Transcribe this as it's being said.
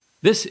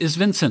This is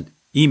Vincent.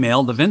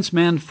 Email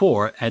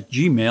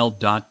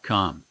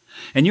thevinceman4@gmail.com.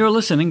 And you're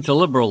listening to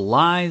Liberal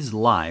Lies,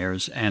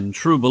 Liars, and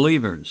True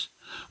Believers.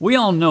 We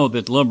all know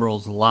that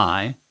liberals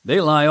lie. They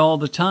lie all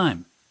the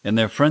time. And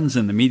their friends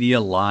in the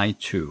media lie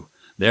too.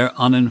 Their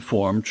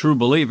uninformed true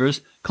believers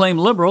claim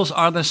liberals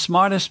are the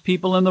smartest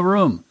people in the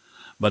room.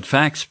 But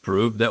facts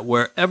prove that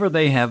wherever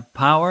they have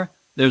power,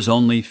 there's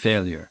only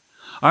failure.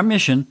 Our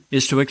mission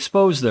is to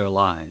expose their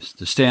lies,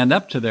 to stand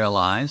up to their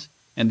lies,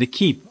 and to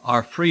keep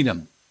our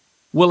freedom.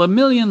 Will a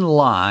million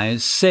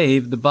lies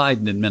save the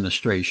Biden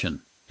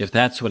administration? If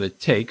that's what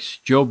it takes,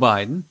 Joe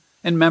Biden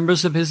and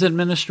members of his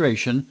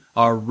administration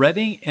are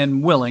ready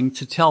and willing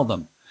to tell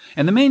them.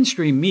 And the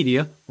mainstream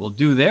media will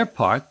do their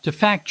part to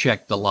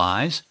fact-check the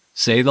lies,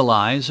 say the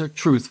lies are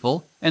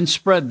truthful, and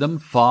spread them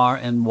far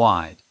and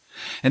wide.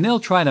 And they'll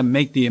try to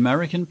make the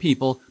American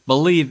people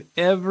believe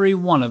every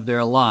one of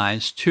their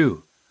lies,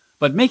 too.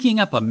 But making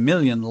up a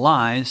million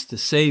lies to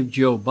save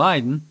Joe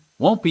Biden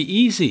won't be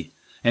easy,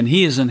 and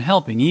he isn't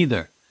helping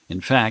either. In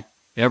fact,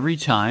 every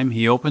time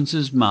he opens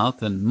his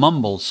mouth and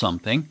mumbles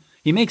something,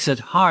 he makes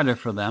it harder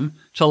for them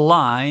to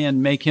lie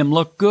and make him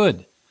look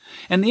good.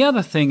 And the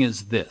other thing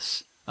is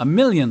this: a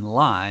million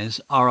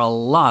lies are a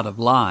lot of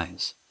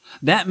lies.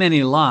 That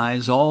many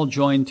lies all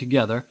joined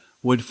together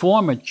would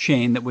form a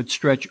chain that would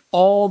stretch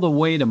all the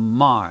way to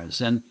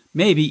Mars and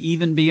maybe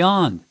even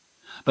beyond.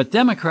 But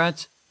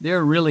Democrats,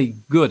 they're really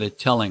good at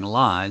telling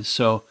lies,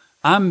 so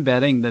I'm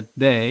betting that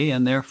they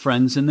and their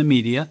friends in the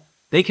media,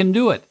 they can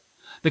do it.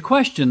 The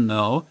question,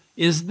 though,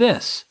 is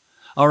this: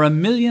 are a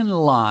million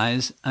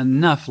lies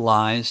enough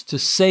lies to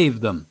save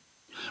them?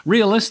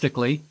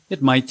 Realistically,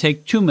 it might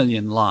take 2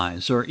 million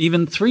lies or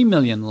even 3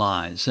 million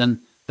lies, and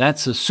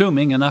that's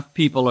assuming enough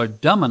people are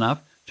dumb enough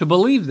to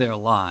believe their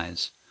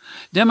lies.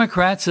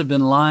 Democrats have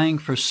been lying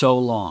for so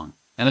long,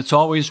 and it's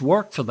always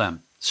worked for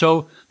them,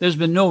 so there's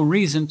been no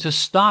reason to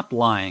stop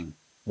lying.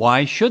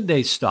 Why should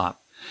they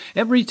stop?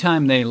 Every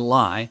time they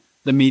lie,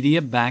 the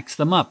media backs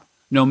them up,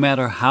 no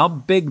matter how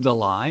big the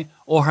lie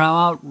or how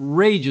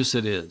outrageous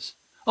it is.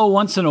 Oh,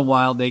 once in a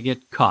while they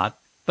get caught,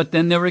 but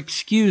then they're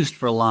excused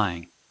for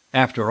lying.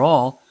 After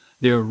all,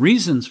 their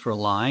reasons for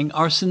lying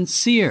are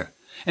sincere,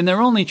 and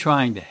they're only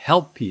trying to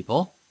help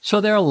people,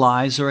 so their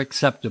lies are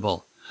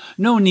acceptable.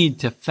 No need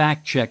to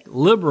fact-check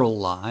liberal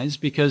lies,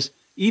 because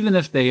even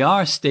if they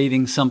are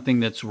stating something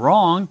that's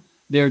wrong,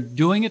 they're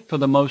doing it for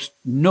the most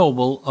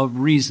noble of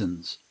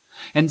reasons.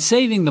 And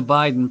saving the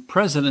Biden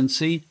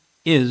presidency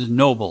is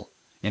noble,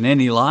 and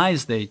any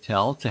lies they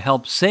tell to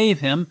help save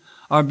him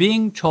are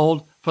being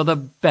told for the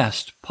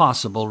best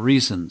possible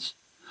reasons.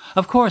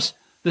 Of course,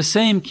 the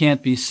same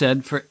can't be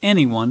said for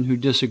anyone who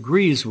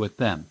disagrees with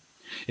them.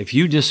 If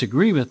you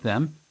disagree with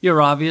them,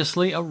 you're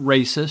obviously a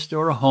racist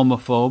or a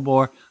homophobe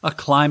or a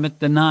climate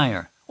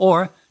denier,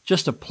 or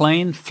just a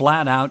plain,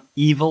 flat-out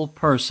evil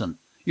person.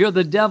 You're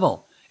the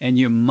devil, and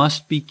you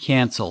must be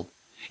canceled.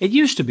 It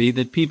used to be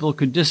that people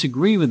could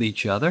disagree with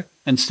each other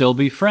and still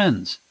be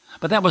friends,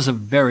 but that was a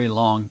very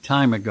long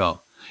time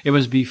ago. It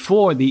was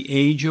before the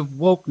age of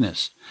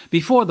wokeness,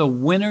 before the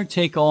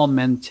winner-take-all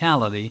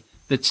mentality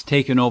that's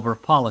taken over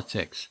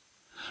politics.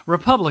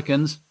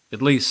 Republicans,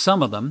 at least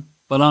some of them,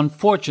 but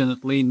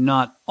unfortunately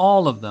not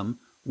all of them,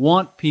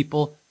 want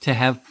people to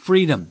have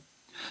freedom.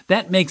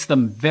 That makes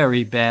them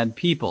very bad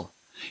people.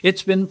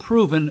 It's been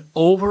proven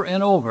over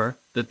and over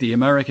that the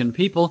American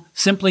people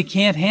simply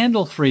can't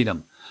handle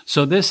freedom,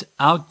 so this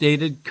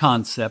outdated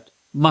concept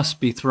must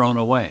be thrown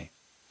away.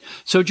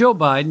 So Joe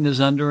Biden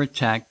is under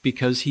attack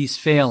because he's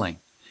failing.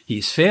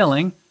 He's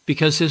failing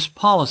because his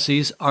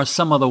policies are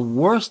some of the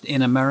worst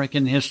in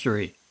American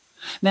history.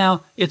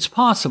 Now, it's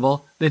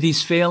possible that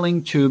he's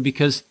failing too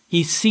because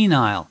he's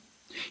senile.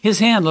 His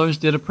handlers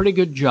did a pretty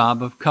good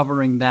job of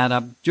covering that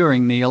up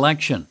during the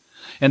election,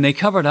 and they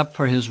covered up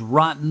for his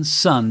rotten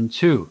son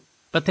too.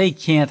 But they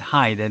can't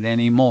hide it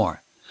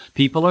anymore.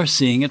 People are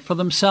seeing it for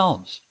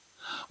themselves.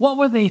 What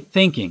were they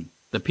thinking,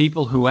 the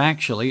people who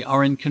actually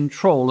are in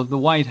control of the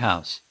White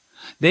House?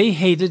 They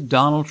hated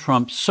Donald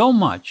Trump so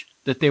much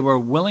that they were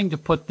willing to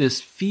put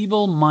this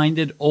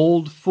feeble-minded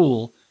old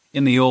fool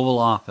in the Oval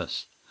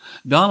Office.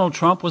 Donald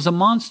Trump was a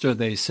monster,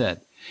 they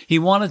said. He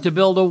wanted to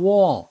build a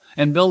wall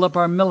and build up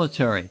our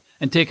military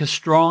and take a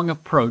strong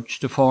approach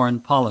to foreign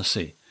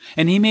policy.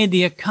 And he made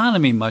the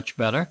economy much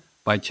better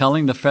by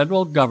telling the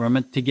federal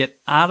government to get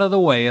out of the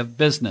way of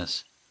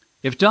business.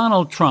 If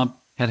Donald Trump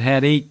had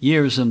had 8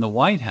 years in the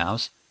White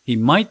House, he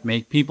might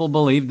make people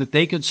believe that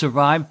they could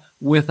survive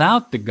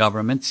without the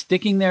government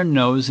sticking their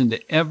nose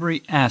into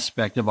every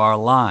aspect of our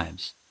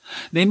lives.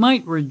 They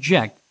might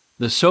reject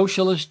the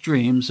socialist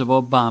dreams of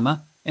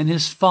Obama and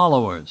his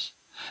followers.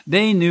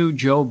 They knew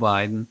Joe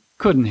Biden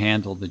couldn't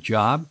handle the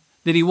job,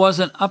 that he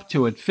wasn't up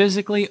to it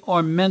physically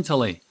or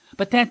mentally.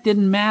 But that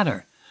didn't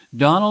matter.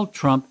 Donald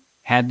Trump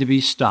had to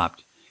be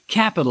stopped.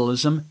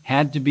 Capitalism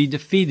had to be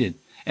defeated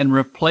and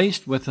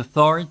replaced with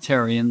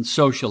authoritarian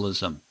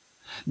socialism.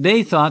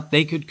 They thought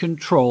they could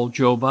control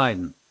Joe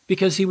Biden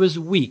because he was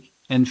weak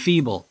and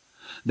feeble.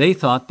 They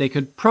thought they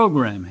could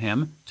program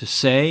him to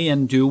say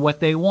and do what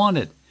they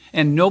wanted,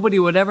 and nobody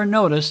would ever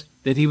notice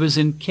that he was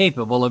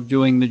incapable of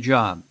doing the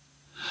job.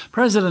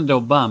 President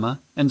Obama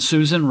and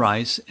Susan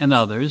Rice and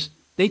others,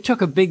 they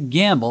took a big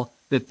gamble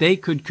that they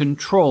could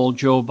control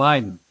Joe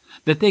Biden,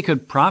 that they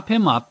could prop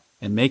him up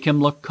and make him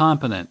look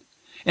competent.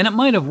 And it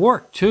might have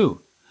worked,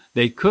 too.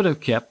 They could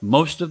have kept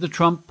most of the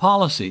Trump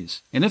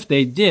policies, and if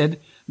they did,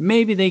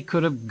 maybe they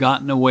could have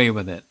gotten away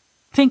with it.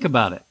 Think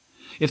about it.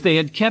 If they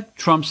had kept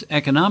Trump's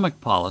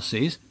economic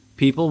policies,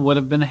 people would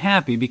have been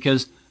happy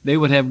because they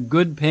would have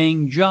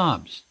good-paying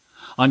jobs.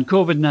 On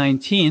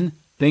COVID-19,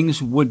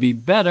 things would be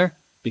better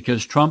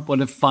because Trump would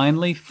have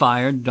finally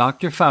fired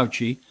Dr.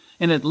 Fauci,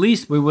 and at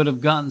least we would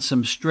have gotten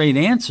some straight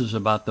answers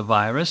about the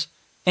virus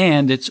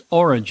and its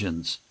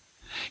origins.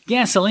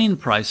 Gasoline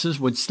prices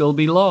would still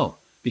be low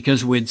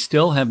because we'd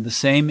still have the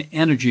same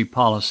energy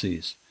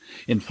policies.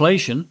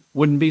 Inflation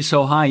wouldn't be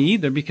so high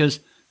either because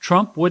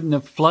Trump wouldn't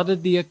have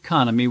flooded the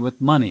economy with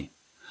money.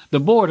 The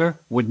border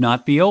would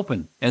not be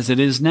open, as it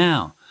is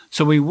now,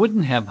 so we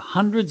wouldn't have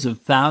hundreds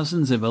of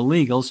thousands of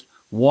illegals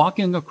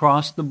walking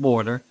across the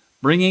border,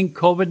 bringing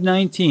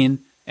COVID-19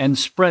 and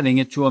spreading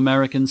it to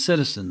American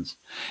citizens,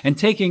 and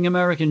taking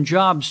American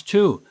jobs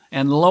too,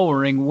 and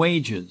lowering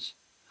wages.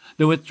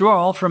 The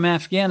withdrawal from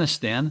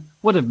Afghanistan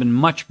would have been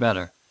much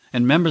better,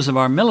 and members of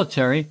our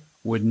military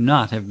would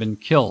not have been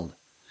killed.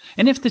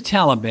 And if the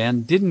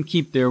Taliban didn't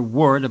keep their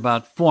word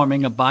about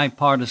forming a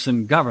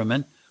bipartisan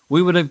government,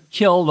 we would have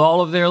killed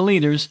all of their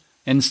leaders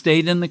and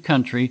stayed in the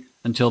country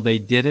until they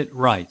did it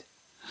right.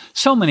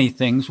 So many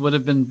things would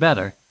have been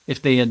better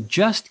if they had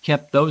just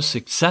kept those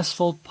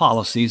successful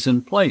policies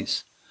in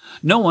place.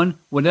 No one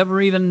would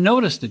ever even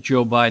notice that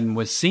Joe Biden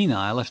was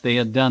senile if they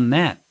had done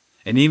that.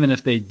 And even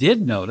if they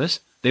did notice,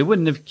 they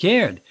wouldn't have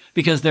cared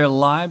because their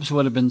lives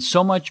would have been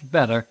so much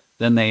better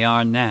than they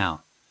are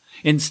now.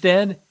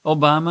 Instead,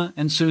 Obama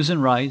and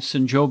Susan Rice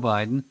and Joe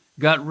Biden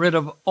got rid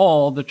of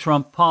all the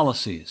Trump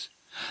policies.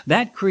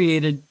 That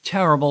created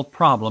terrible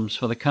problems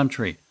for the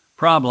country,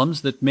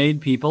 problems that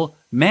made people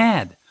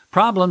mad,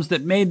 problems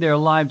that made their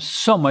lives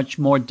so much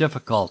more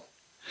difficult.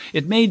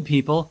 It made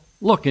people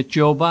look at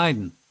Joe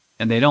Biden,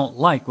 and they don't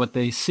like what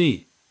they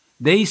see.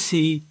 They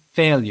see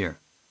failure.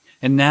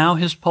 And now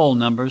his poll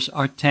numbers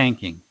are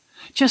tanking.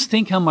 Just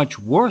think how much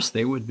worse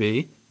they would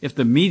be if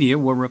the media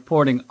were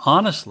reporting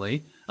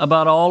honestly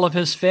about all of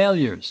his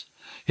failures.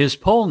 His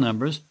poll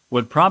numbers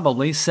would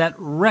probably set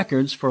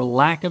records for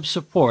lack of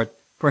support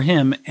for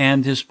him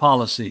and his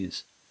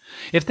policies.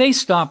 If they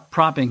stopped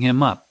propping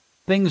him up,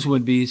 things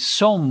would be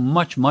so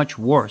much, much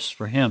worse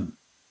for him.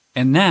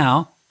 And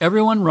now,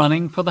 everyone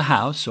running for the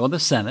House or the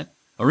Senate,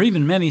 or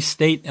even many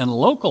state and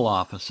local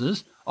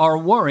offices, are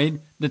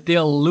worried that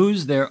they'll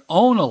lose their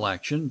own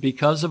election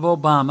because of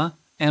Obama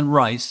and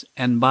Rice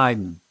and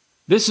Biden.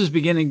 This is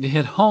beginning to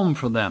hit home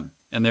for them,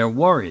 and they're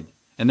worried,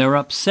 and they're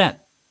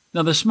upset.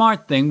 Now, the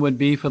smart thing would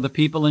be for the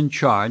people in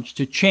charge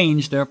to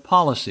change their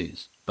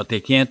policies, but they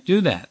can't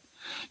do that.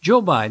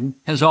 Joe Biden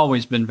has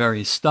always been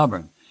very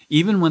stubborn,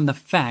 even when the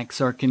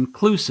facts are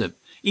conclusive,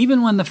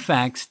 even when the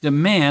facts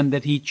demand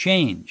that he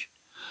change.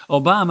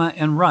 Obama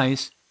and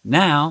Rice,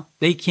 now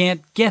they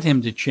can't get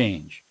him to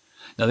change.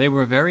 Now, they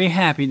were very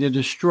happy to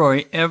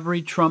destroy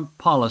every Trump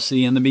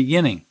policy in the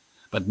beginning,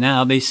 but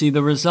now they see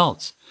the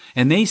results,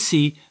 and they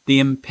see the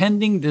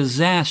impending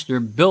disaster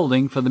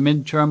building for the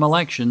midterm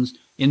elections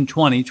in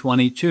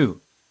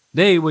 2022.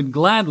 They would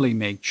gladly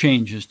make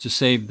changes to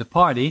save the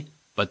party,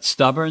 but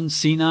stubborn,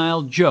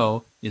 senile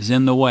Joe is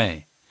in the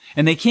way.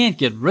 And they can't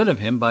get rid of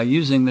him by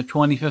using the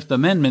 25th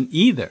Amendment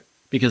either,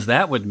 because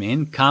that would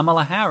mean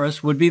Kamala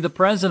Harris would be the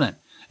president,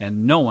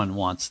 and no one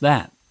wants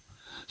that.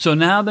 So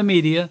now the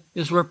media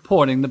is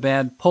reporting the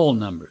bad poll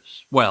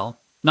numbers. Well,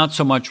 not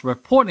so much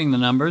reporting the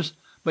numbers,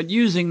 but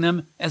using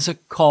them as a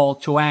call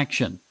to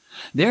action.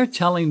 They're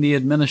telling the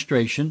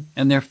administration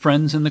and their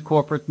friends in the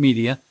corporate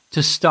media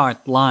to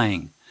start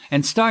lying,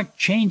 and start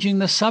changing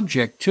the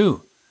subject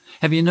too.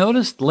 Have you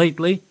noticed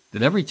lately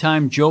that every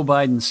time Joe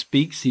Biden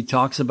speaks, he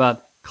talks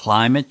about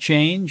climate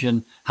change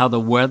and how the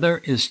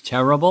weather is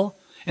terrible?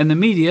 And the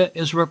media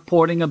is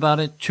reporting about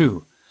it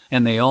too.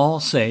 And they all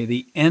say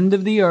the end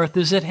of the earth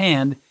is at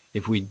hand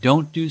if we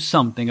don't do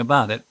something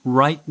about it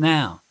right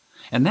now.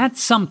 And that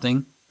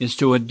something is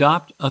to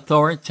adopt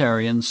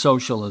authoritarian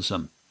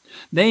socialism.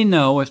 They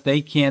know if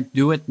they can't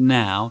do it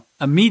now,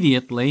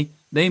 immediately,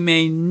 they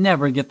may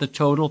never get the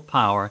total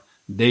power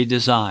they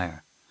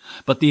desire.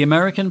 But the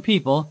American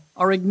people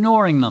are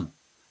ignoring them.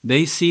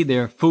 They see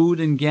their food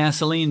and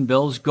gasoline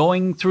bills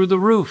going through the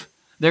roof.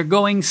 They're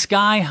going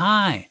sky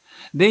high.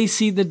 They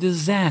see the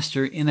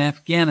disaster in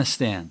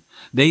Afghanistan.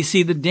 They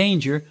see the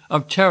danger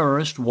of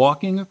terrorists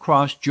walking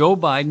across Joe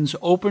Biden's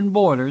open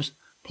borders,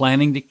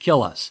 planning to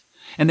kill us.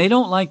 And they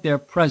don't like their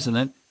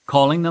president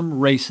calling them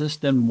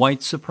racist and white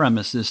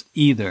supremacist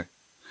either.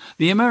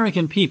 The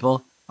American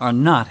people are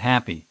not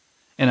happy.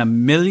 And a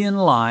million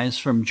lies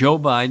from Joe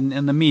Biden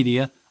and the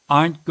media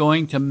aren't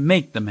going to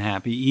make them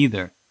happy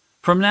either.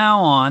 From now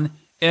on,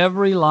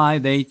 every lie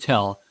they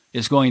tell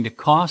is going to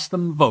cost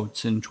them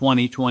votes in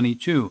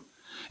 2022.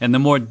 And the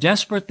more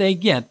desperate they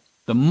get,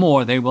 the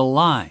more they will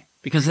lie.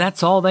 because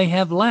that's all they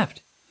have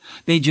left.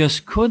 They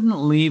just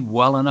couldn't leave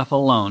well enough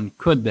alone,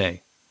 could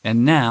they?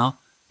 And now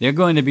they're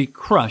going to be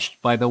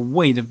crushed by the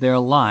weight of their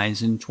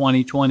lies in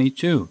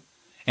 2022.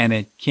 And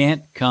it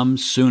can't come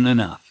soon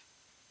enough.